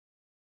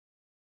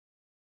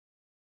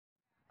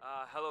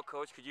Hello,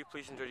 Coach. Could you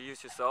please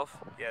introduce yourself?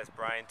 Yes,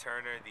 Bryan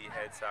Turner, the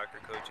head soccer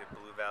coach at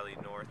Blue Valley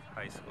North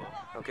High School.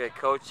 Okay,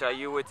 Coach, are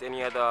you with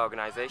any other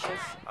organizations?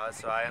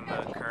 So I am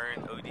the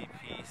current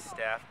ODP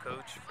staff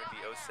coach for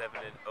the 07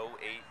 and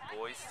 08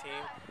 boys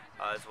team,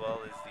 as well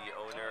as the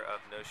owner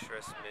of No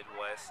Stress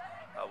Midwest,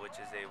 which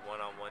is a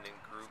one-on-one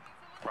and group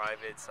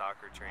private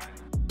soccer training.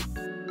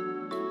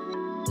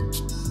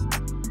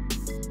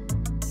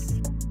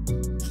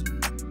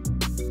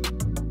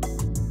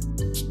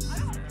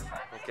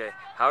 Okay,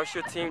 how's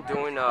your team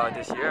doing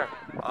this year?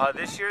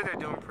 This year they're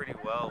doing pretty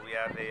well. We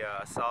have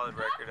a solid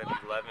record of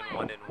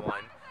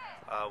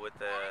 11-1-1 with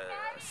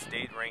a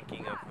state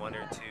ranking of 1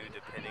 or 2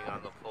 depending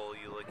on the poll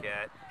you look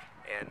at,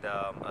 and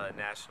a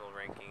national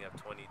ranking of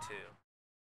 22.